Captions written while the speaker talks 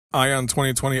Ion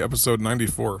 2020, episode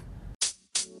 94.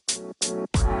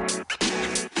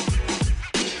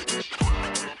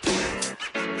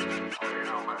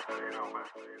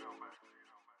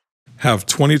 Have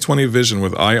 2020 vision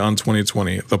with Ion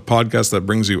 2020, the podcast that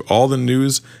brings you all the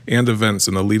news and events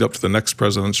in the lead up to the next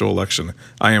presidential election.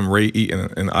 I am Ray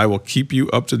Eaton, and I will keep you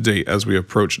up to date as we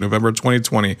approach November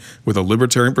 2020 with a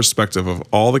libertarian perspective of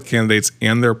all the candidates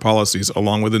and their policies,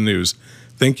 along with the news.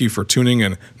 Thank you for tuning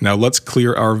in. Now let's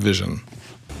clear our vision.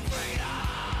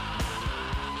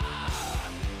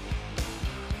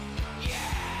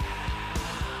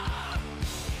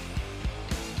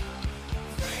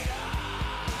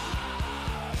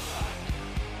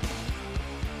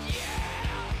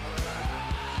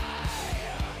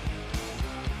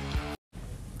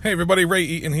 Hey everybody, Ray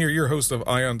Eaton here, your host of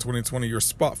Ion 2020, your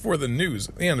spot for the news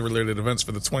and related events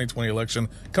for the 2020 election,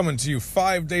 coming to you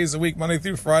 5 days a week, Monday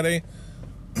through Friday,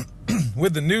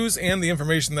 with the news and the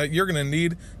information that you're going to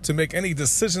need to make any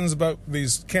decisions about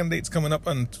these candidates coming up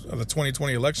on the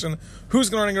 2020 election. Who's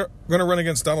going to run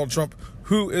against Donald Trump?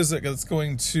 Who is it that's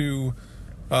going to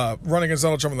run against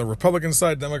Donald Trump on the Republican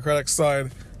side, Democratic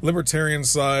side, Libertarian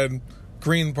side,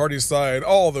 Green Party side,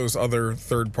 all those other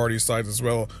third-party sides as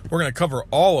well. We're going to cover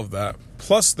all of that,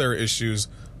 plus their issues,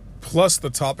 plus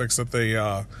the topics that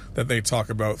they talk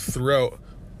about throughout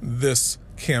this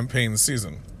campaign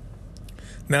season.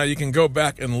 Now, you can go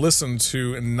back and listen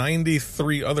to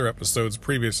 93 other episodes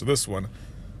previous to this one.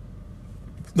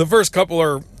 The first couple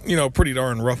are, pretty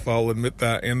darn rough, I'll admit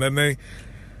that, and then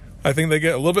I think they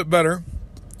get a little bit better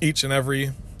each and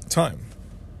every time.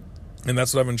 And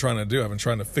that's what I've been trying to do. I've been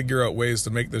trying to figure out ways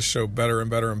to make this show better and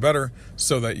better and better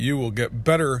so that you will get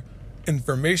better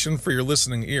information for your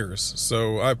listening ears.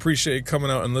 So I appreciate you coming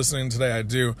out and listening today. I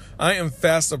do. I am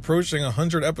fast approaching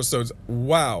 100 episodes.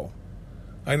 Wow.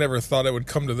 I never thought it would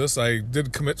come to this. I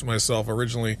did commit to myself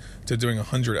originally to doing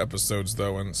 100 episodes,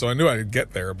 though. And so I knew I'd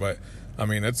get there. But,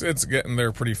 it's getting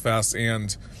there pretty fast.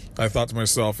 And I thought to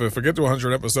myself, if I get to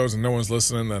 100 episodes and no one's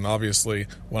listening, then obviously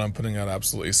what I'm putting out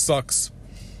absolutely sucks.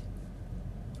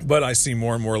 But I see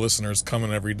more and more listeners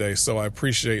coming every day, so I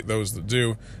appreciate those that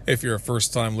do. If you're a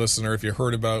first-time listener, if you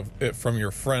heard about it from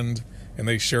your friend and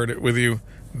they shared it with you,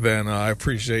 then I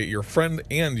appreciate your friend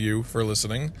and you for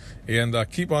listening. And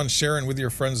keep on sharing with your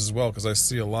friends as well, because I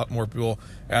see a lot more people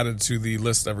added to the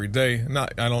list every day.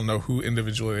 I don't know who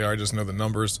individually they are, I just know the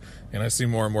numbers, and I see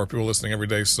more and more people listening every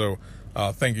day. So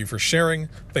thank you for sharing,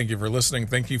 thank you for listening,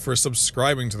 thank you for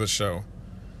subscribing to the show.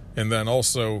 And then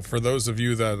also, for those of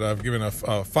you that have given a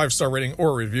 5-star rating or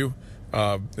a review,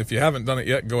 if you haven't done it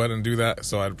yet, go ahead and do that.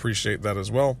 So I'd appreciate that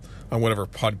as well on whatever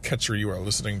podcatcher you are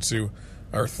listening to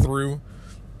or through.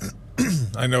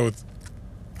 I know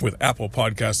with Apple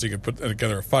Podcasts, you could put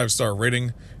together a 5-star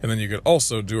rating, and then you could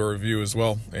also do a review as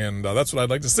well. And that's what I'd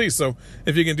like to see. So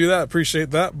if you can do that,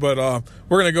 appreciate that. But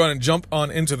we're going to go ahead and jump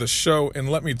on into the show, and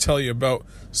let me tell you about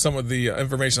some of the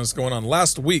information that's going on.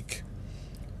 Last week,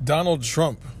 Donald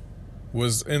Trump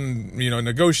was in,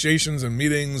 negotiations and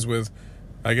meetings with,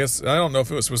 I don't know if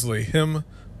it was supposedly him,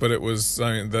 but it was,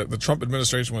 the Trump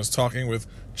administration was talking with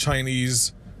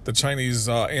the Chinese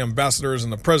ambassadors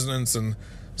and the presidents and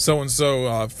so,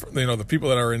 the people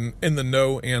that are in the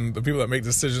know and the people that make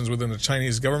decisions within the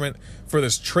Chinese government for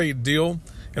this trade deal.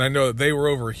 And I know that they were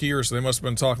over here, so they must have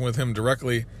been talking with him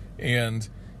directly. And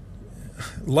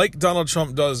like Donald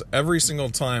Trump does every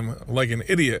single time, like an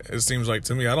idiot, it seems like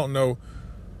to me. I don't know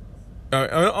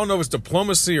if it's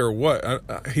diplomacy or what.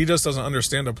 He just doesn't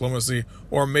understand diplomacy,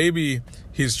 or maybe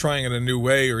he's trying it a new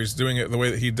way, or he's doing it the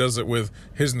way that he does it with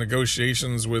his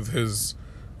negotiations with his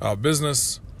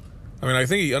business. I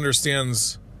think he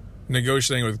understands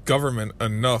negotiating with government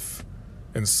enough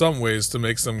in some ways to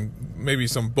make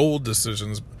some bold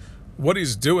decisions. What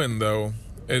he's doing, though,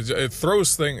 it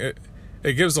throws things.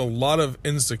 It gives a lot of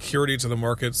insecurity to the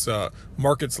markets.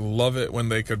 Markets love it when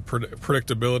they could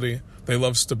predictability. They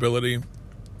love stability,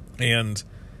 and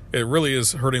it really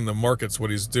is hurting the markets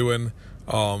what he's doing.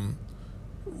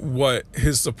 What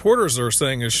his supporters are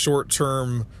saying is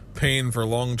short-term pain for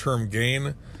long-term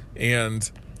gain,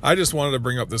 and I just wanted to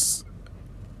bring up this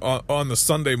on the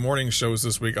Sunday morning shows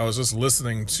this week. I was just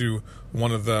listening to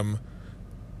one of them,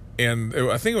 and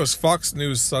I think it was Fox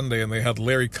News Sunday, and they had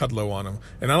Larry Kudlow on him.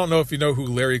 And I don't know if you know who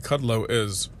Larry Kudlow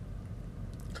is,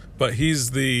 but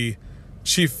he's the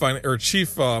chief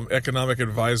economic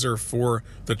advisor for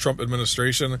the Trump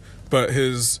administration. But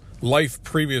his life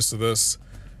previous to this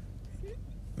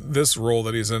role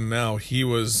that he's in now, he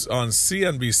was on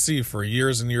CNBC for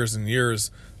years and years and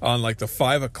years on like the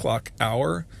 5 o'clock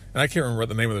hour. And I can't remember what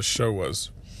the name of the show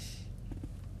was.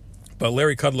 But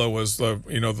Larry Kudlow was the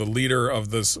leader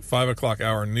of this 5 o'clock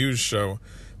hour news show.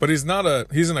 But he's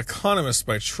an economist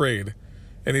by trade,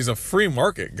 and he's a free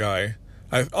market guy.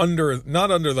 Not under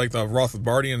like the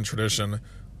Rothbardian tradition,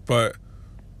 but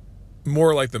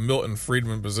more like the Milton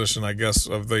Friedman position, I guess,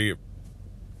 of the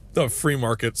free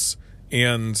markets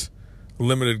and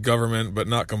limited government, but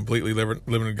not completely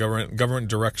limited government. Government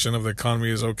direction of the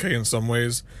economy is okay in some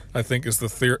ways, I think, is the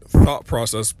thought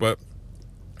process. But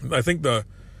I think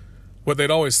what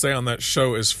they'd always say on that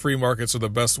show is free markets are the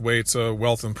best way to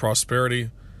wealth and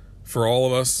prosperity for all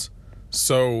of us.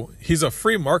 So he's a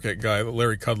free market guy,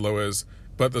 Larry Kudlow is,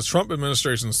 but the Trump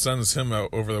administration sends him out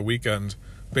over the weekend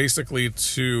basically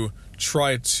to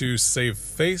try to save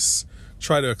face,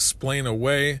 try to explain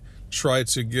away, try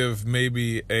to give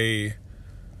maybe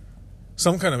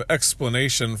some kind of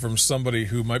explanation from somebody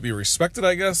who might be respected,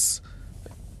 I guess,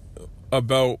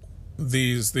 about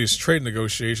these trade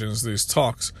negotiations, these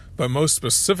talks, but most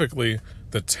specifically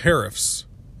the tariffs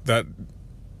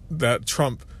that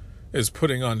Trump is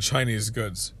putting on Chinese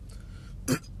goods.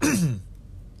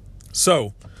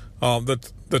 So,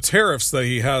 the tariffs that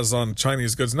he has on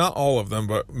Chinese goods, not all of them,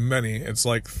 but many, it's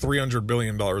like $300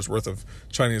 billion worth of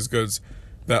Chinese goods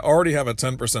that already have a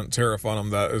 10% tariff on them.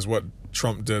 That is what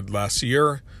Trump did last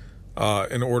year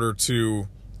in order to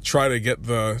try to get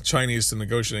the Chinese to the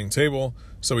negotiating table.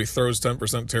 So he throws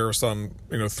 10% tariffs on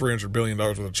 $300 billion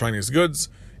worth of Chinese goods,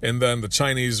 and then the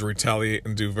Chinese retaliate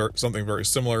and do something very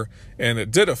similar. And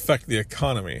it did affect the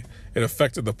economy. It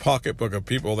affected the pocketbook of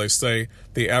people. They say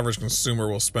the average consumer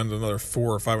will spend another $400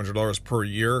 or $500 per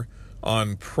year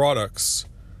on products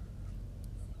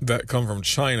that come from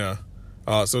China.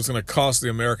 So it's going to cost the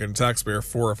American taxpayer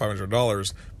 $400 or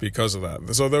 $500 because of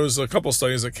that. So there was a couple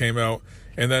studies that came out,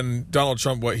 and then Donald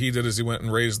Trump, what he did is he went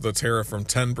and raised the tariff from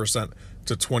 10%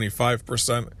 to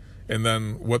 25%, and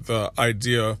then what the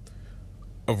idea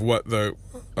of what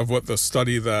the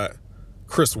study that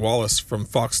Chris Wallace from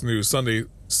Fox News Sunday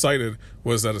cited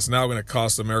was that it's now going to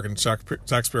cost the American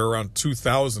taxpayer around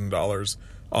 $2,000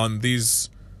 on these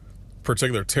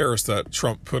particular tariffs that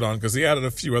Trump put on, because he added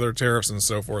a few other tariffs and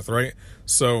so forth, right?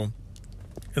 So,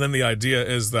 and then the idea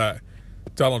is that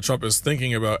Donald Trump is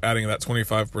thinking about adding that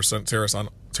 25%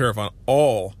 tariff on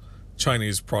all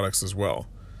Chinese products as well.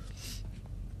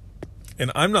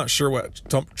 And I'm not sure what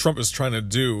Trump is trying to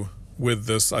do with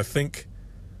this. I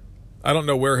don't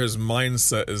know where his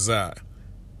mindset is at.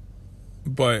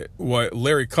 But what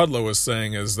Larry Kudlow is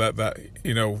saying is that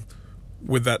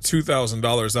with that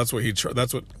 $2,000,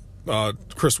 that's what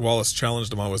Chris Wallace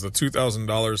challenged him on, was the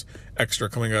 $2,000 extra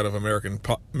coming out of American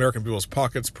people's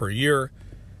pockets per year.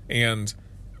 And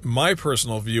my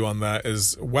personal view on that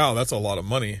is, wow, that's a lot of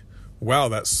money. Wow,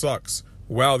 that sucks.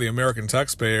 Wow, the American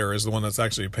taxpayer is the one that's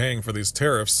actually paying for these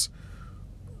tariffs.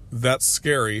 That's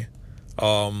scary.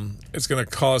 It's going to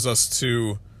cause us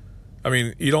to,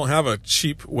 you don't have a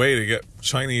cheap way to get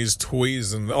Chinese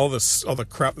toys and all the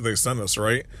crap that they send us,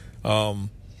 right?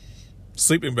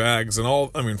 Sleeping bags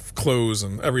and clothes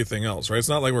and everything else, right? It's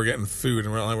not like we're getting food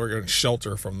and we're getting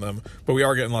shelter from them, but we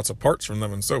are getting lots of parts from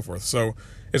them and so forth. So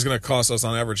it's going to cost us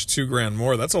on average $2,000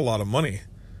 more. That's a lot of money.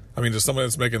 Just somebody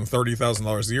that's making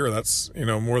 $30,000 a year, that's,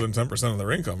 more than 10% of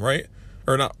their income, right?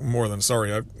 Or not more than,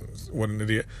 sorry, what an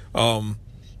idiot.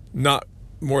 Not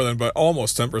more than, but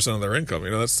almost 10% of their income.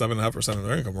 That's 7.5% of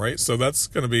their income, right? So that's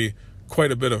going to be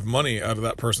quite a bit of money out of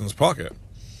that person's pocket.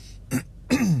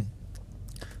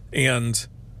 And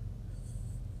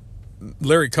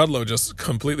Larry Kudlow just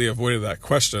completely avoided that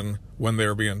question when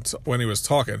he was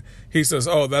talking. He says,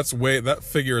 "Oh, that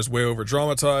figure is way over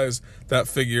dramatized. That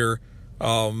figure,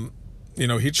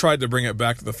 he tried to bring it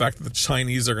back to the fact that the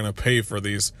Chinese are going to pay for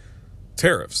these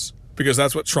tariffs, because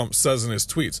that's what Trump says in his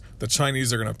tweets. The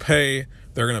Chinese are going to pay.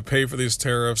 They're going to pay for these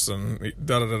tariffs and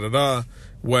da-da-da-da-da,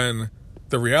 when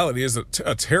the reality is that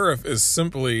a tariff is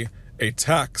simply a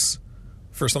tax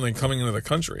for something coming into the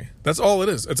country. That's all it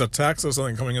is. It's a tax of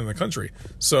something coming into the country.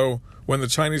 So when the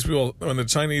Chinese,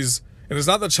 and it's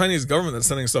not the Chinese government that's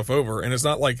sending stuff over, and it's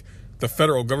not like the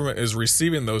federal government is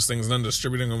receiving those things and then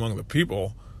distributing them among the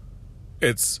people.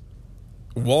 It's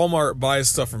Walmart buys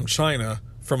stuff from China,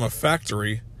 from a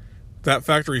factory. That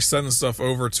factory sends stuff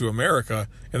over to America,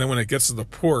 and then when it gets to the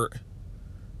port,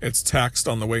 it's taxed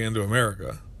on the way into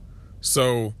America.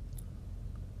 So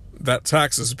that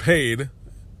tax is paid.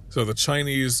 So the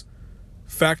Chinese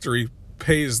factory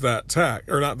pays that tax,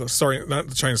 or not the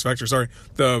Chinese factory,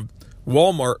 the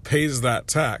Walmart pays that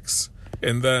tax.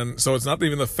 And then, so it's not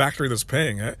even the factory that's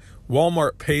paying it.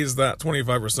 Walmart pays that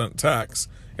 25% tax,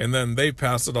 and then they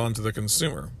pass it on to the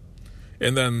consumer.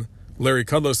 And then Larry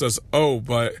Kudlow says, oh,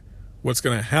 but what's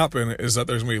going to happen is that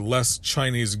there's going to be less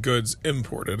Chinese goods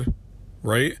imported,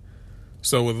 right?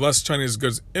 So with less Chinese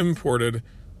goods imported,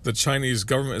 the Chinese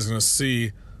government is going to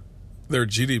see their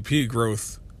GDP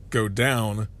growth go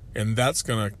down, and that's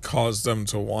going to cause them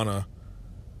to want to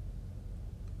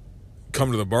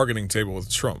come to the bargaining table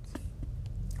with Trump.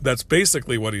 That's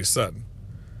basically what he said.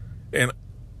 And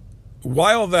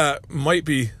while that might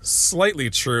be slightly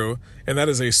true, and that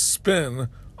is a spin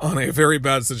on a very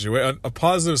bad situation, a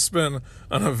positive spin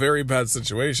on a very bad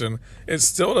situation, it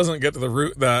still doesn't get to the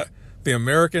root that the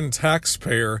American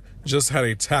taxpayer just had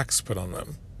a tax put on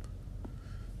them.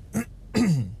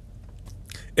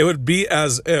 It would be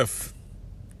as if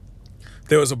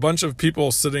there was a bunch of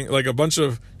people sitting, like a bunch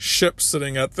of ships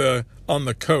sitting on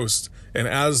the coast, and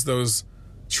as those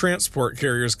transport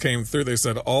carriers came through, they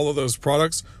said, all of those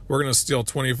products, we're going to steal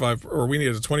 25, or we need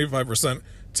a 25%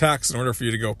 tax in order for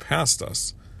you to go past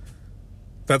us.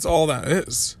 That's all that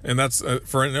is. And that's in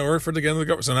order for it to get into the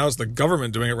government. So now it's the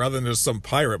government doing it rather than just some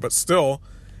pirate. But still,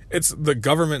 it's the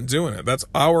government doing it. That's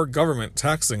our government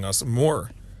taxing us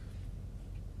more.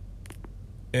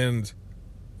 And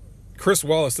Chris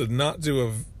Wallace did not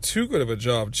do too good of a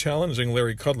job challenging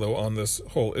Larry Kudlow on this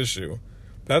whole issue.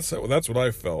 That's what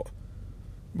I felt.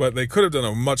 But they could have done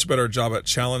a much better job at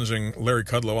challenging Larry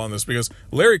Kudlow on this, because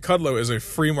Larry Kudlow is a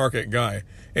free market guy,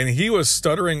 and he was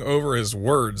stuttering over his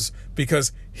words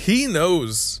because he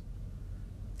knows.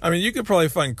 I mean, you could probably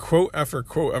find quote after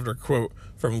quote after quote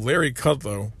from Larry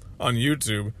Kudlow on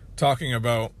YouTube talking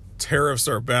about tariffs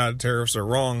are bad, tariffs are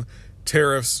wrong,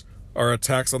 tariffs are a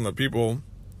tax on the people,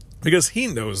 because he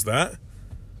knows that.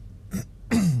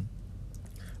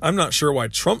 I'm not sure why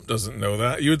Trump doesn't know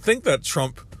that. You would think that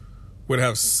Trump would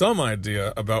have some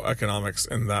idea about economics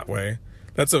in that way.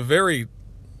 That's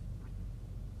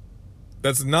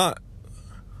not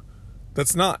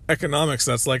economics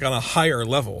that's like on a higher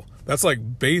level. That's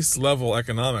like base level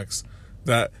economics,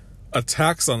 that a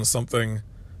tax on something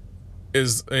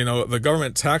is, the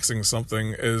government taxing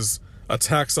something is a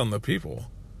tax on the people.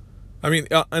 I mean,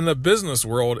 in the business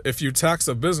world, if you tax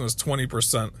a business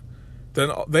 20%,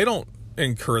 then they don't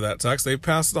incur that tax. They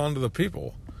pass it on to the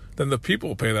people. Then the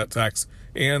people pay that tax.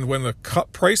 And when the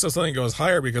price of something goes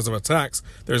higher because of a tax,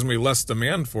 there's going to be less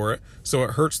demand for it. So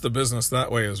it hurts the business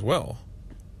that way as well.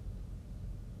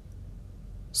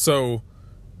 So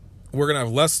we're going to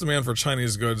have less demand for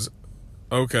Chinese goods.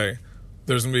 Okay.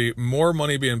 There's going to be more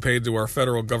money being paid to our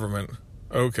federal government.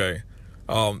 Okay.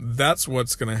 That's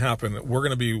what's going to happen. We're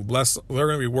going to be they're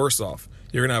going to be worse off.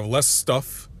 You're going to have less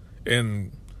stuff,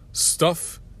 and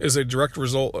stuff is a direct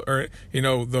result, or,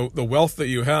 the wealth that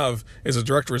you have is a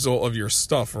direct result of your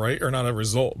stuff, right? Or not a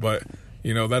result, but,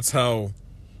 that's how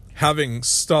having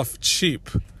stuff cheap,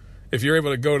 if you're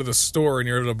able to go to the store and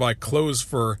you're able to buy clothes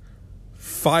for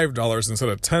 $5 instead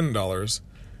of $10,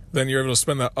 then you're able to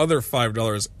spend that other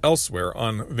 $5 elsewhere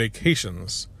on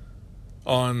vacations,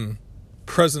 on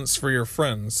presents for your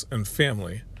friends and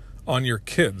family, on your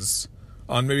kids,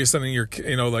 on maybe sending your,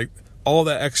 all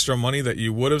that extra money that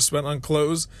you would have spent on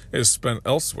clothes is spent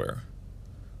elsewhere,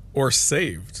 or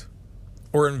saved,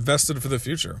 or invested for the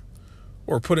future,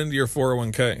 or put into your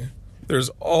 401k. There's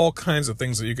all kinds of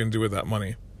things that you can do with that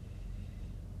money.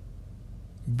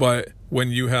 But when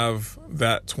you have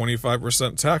that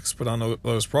 25% tax put on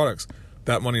those products,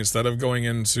 that money, instead of going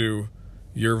into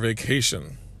your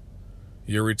vacation,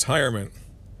 your retirement,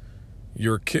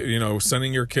 your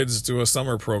sending your kids to a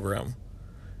summer program,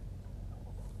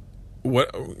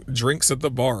 drinks at the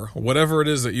bar, whatever it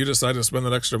is that you decide to spend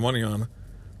that extra money on,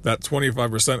 that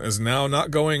 25% is now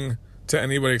not going to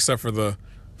anybody except for the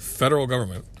federal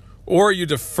government. Or you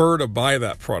defer to buy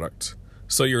that product,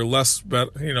 so you're less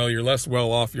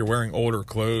well off. You're wearing older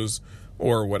clothes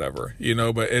or whatever,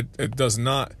 but it does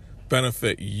not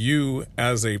benefit you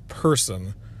as a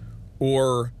person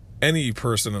or any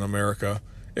person in America.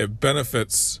 It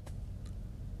benefits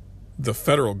the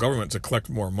federal government to collect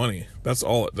more money. That's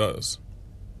all it does.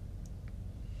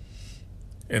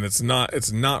 And it's not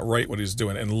right what he's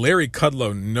doing. And Larry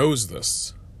Kudlow knows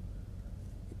this.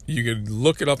 You could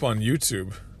look it up on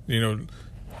YouTube.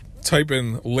 Type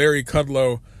in Larry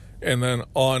Kudlow and then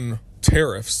on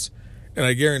tariffs. And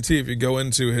I guarantee if you go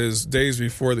into his days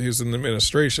before that he was in the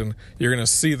administration, you're going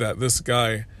to see that this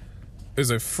guy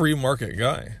is a free market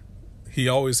guy. He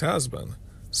always has been.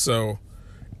 So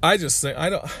I just think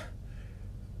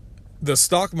the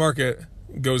stock market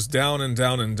goes down and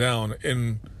down and down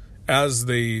as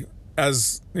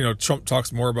Trump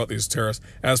talks more about these tariffs,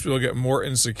 as people get more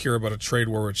insecure about a trade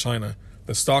war with China,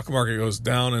 the stock market goes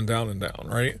down and down and down,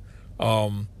 right?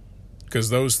 Because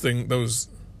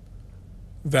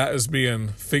that is being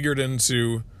figured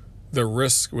into the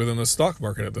risk within the stock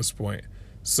market at this point.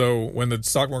 So when the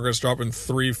stock market is dropping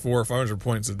 300, 400, 500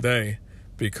 points a day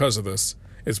because of this,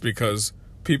 it's because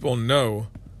people know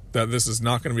that this is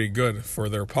not going to be good for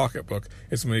their pocketbook.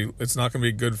 It's not going to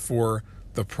be good for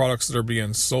the products that are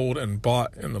being sold and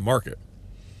bought in the market.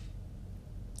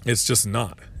 It's just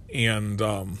not. And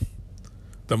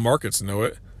the markets know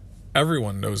it.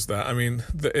 Everyone knows that. I mean,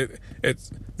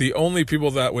 it's the only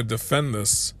people that would defend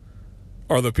this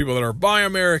are the people that are buy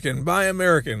American.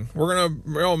 We're going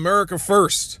to, America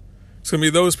first. It's going to be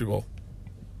those people.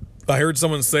 I heard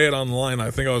someone say it online.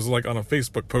 I think I was like on a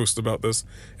Facebook post about this,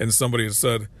 and somebody had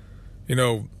said,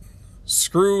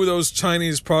 screw those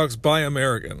Chinese products, buy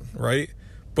American, right?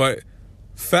 But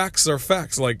facts are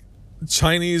facts. Like,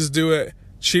 Chinese do it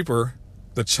cheaper.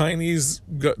 The Chinese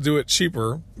do it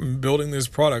cheaper building these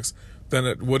products than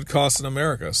it would cost in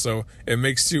America. So it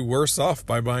makes you worse off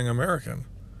by buying American.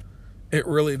 It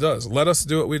really does. Let us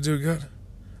do what we do good.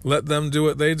 Let them do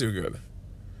what they do good.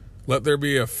 Let there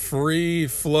be a free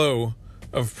flow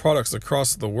of products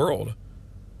across the world.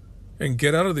 And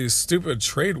get out of these stupid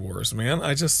trade wars, man.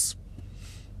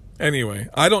 Anyway,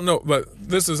 I don't know, but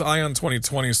this is Ion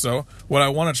 2020, so what I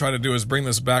want to try to do is bring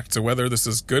this back to whether this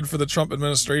is good for the Trump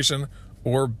administration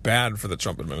or bad for the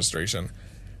Trump administration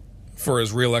for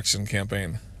his re-election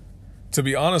campaign. To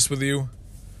be honest with you,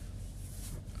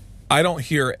 I don't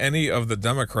hear any of the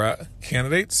Democrat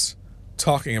candidates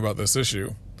talking about this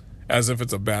issue as if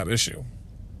it's a bad issue.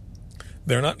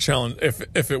 They're not challenged.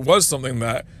 If it was something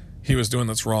that he was doing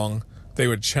that's wrong, they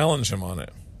would challenge him on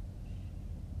it.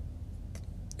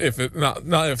 If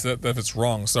it's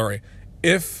wrong, sorry.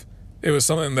 If it was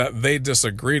something that they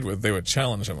disagreed with, they would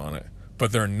challenge him on it.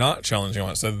 But they're not challenging him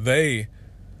on it. So they're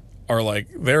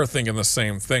thinking the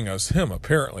same thing as him,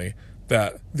 apparently,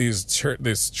 that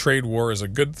this trade war is a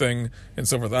good thing and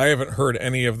so forth. I haven't heard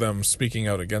any of them speaking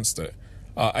out against it.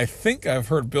 I think I've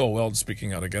heard Bill Weld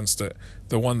speaking out against it.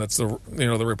 The one that's the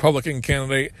Republican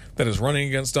candidate that is running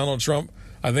against Donald Trump.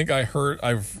 I think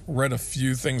I've read a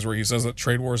few things where he says that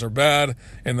trade wars are bad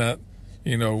and that,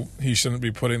 he shouldn't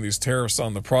be putting these tariffs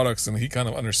on the products, and he kind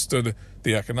of understood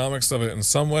the economics of it in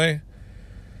some way.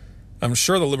 I'm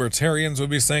sure the libertarians would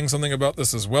be saying something about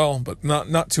this as well, but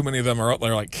not too many of them are out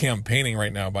there like campaigning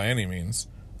right now by any means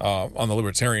on the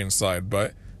libertarian side.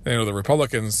 But, the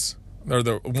Republicans, or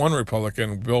the one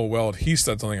Republican, Bill Weld, he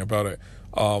said something about it.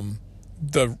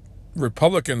 The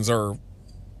Republicans are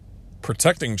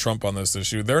protecting Trump on this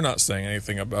issue. They're not saying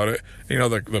anything about it.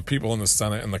 The people in the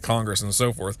Senate and the Congress and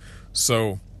so forth.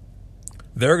 So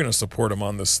they're going to support him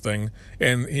on this thing.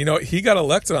 And, he got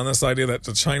elected on this idea that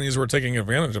the Chinese were taking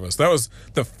advantage of us. That was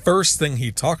the first thing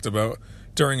he talked about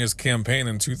during his campaign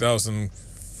in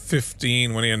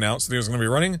 2015 when he announced that he was going to be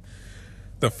running.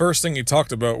 The first thing he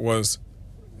talked about was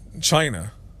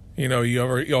China.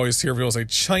 You always hear people say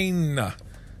China.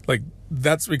 Like,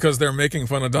 that's because they're making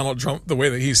fun of Donald Trump the way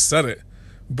that he said it.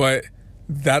 But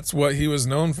that's what he was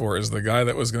known for, is the guy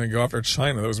that was going to go after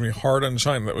China, that was going to be hard on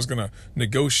China, that was going to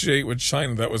negotiate with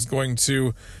China, that was going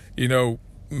to,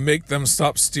 make them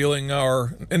stop stealing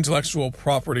our intellectual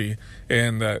property,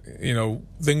 and that,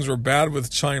 things were bad with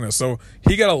China. So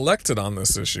he got elected on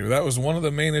this issue. That was one of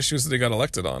the main issues that he got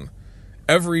elected on.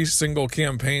 Every single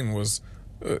campaign was,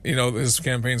 his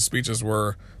campaign speeches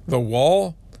were the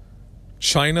wall,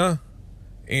 China,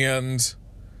 and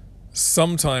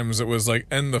sometimes it was like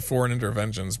end the foreign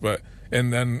interventions,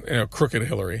 and then crooked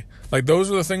Hillary. Like, those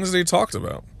were the things that he talked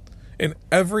about in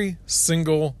every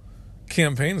single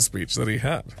campaign speech that he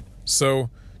had. So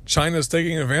China's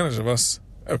taking advantage of us,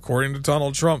 according to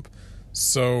Donald Trump.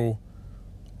 So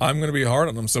I'm going to be hard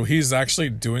on him. So he's actually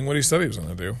doing what he said he was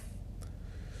going to do.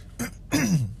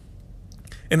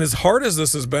 And as hard as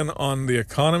this has been on the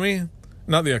economy,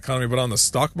 not the economy, but on the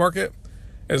stock market,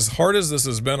 as hard as this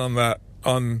has been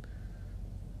on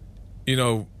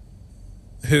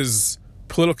his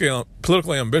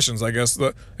political ambitions, I guess,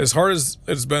 as hard as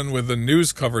it's been with the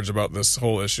news coverage about this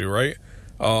whole issue, right?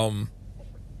 I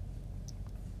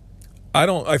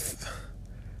don't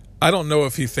know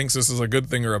if he thinks this is a good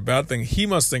thing or a bad thing. He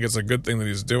must think it's a good thing that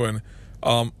he's doing,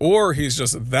 or he's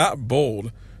just that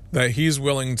bold that he's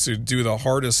willing to do the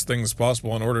hardest things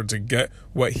possible in order to get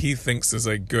what he thinks is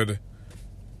a good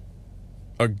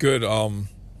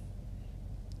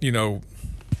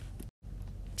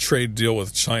trade deal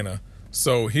with China.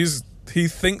 So he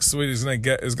thinks what he's going to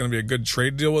get is going to be a good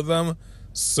trade deal with them.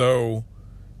 So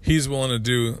he's willing to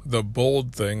do the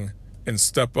bold thing and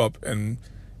step up, and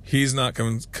he's not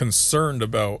concerned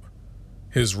about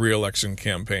his re-election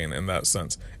campaign in that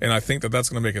sense. And I think that that's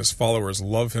going to make his followers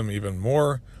love him even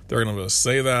more. They're going to be able to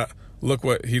say that look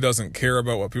what he doesn't care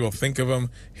about what people think of him.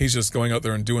 He's just going out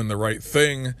there and doing the right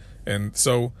thing. And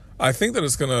so I think that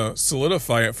it's going to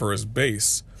solidify it for his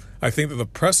base. I think that the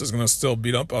press is going to still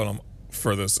beat up on him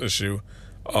for this issue.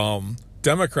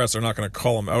 Democrats are not going to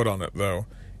call him out on it, though.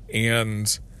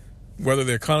 And whether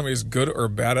the economy is good or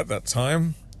bad at that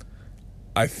time,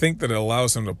 I think that it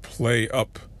allows him to play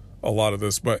up a lot of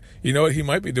this. But you know what he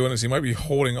might be doing is he might be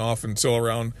holding off until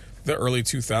around the early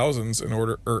 2000s in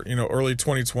order, or early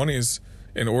 2020s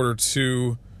in order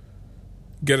to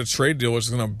get a trade deal, which is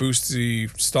going to boost the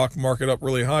stock market up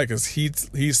really high, because he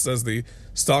says the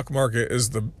stock market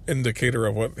is the indicator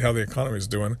of how the economy is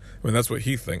doing. I mean, that's what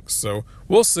he thinks. So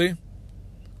we'll see.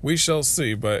 We shall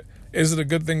see. But is it a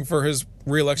good thing for his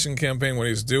re-election campaign, what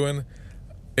he's doing?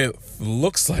 It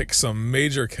looks like some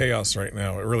major chaos right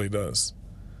now. It really does.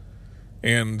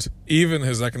 And even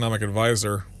his economic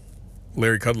advisor,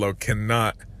 Larry Kudlow,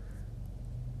 cannot,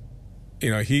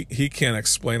 he can't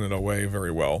explain it away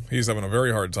very well. He's having a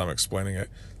very hard time explaining it.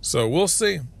 So we'll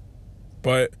see.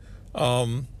 But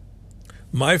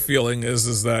my feeling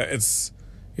is that it's,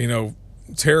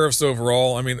 tariffs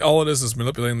overall. I mean, all it is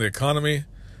manipulating the economy.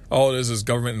 All it is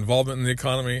government involvement in the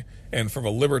economy. And from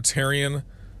a libertarian,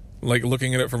 like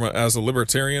looking at it as a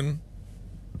libertarian,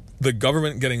 the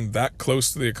government getting that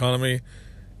close to the economy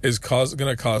is going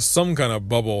to cause some kind of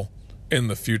bubble in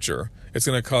the future. It's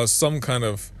going to cause some kind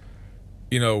of,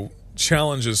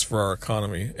 challenges for our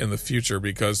economy in the future,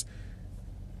 because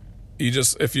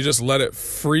if you just let it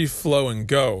free flow and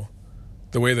go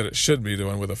the way that it should be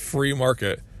doing with a free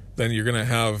market, then you're not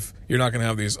going to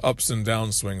have these ups and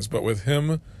down swings. But with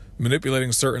him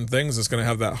manipulating certain things, it's going to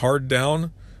have that hard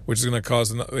down, which is going to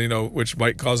cause, which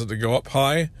might cause it to go up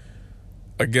high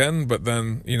again. But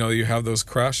then, you have those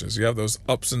crashes, you have those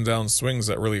ups and down swings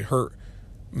that really hurt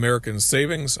Americans'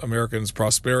 savings, Americans'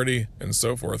 prosperity, and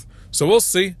so forth. So we'll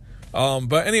see.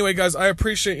 But anyway, guys, I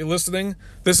appreciate you listening.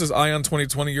 This is Ion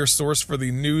 2020, your source for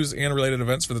the news and related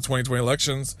events for the 2020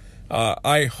 elections.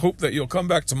 I hope that you'll come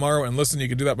back tomorrow and listen. You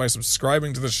can do that by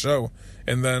subscribing to the show.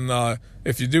 And then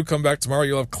if you do come back tomorrow,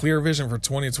 you'll have clear vision for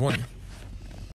 2020.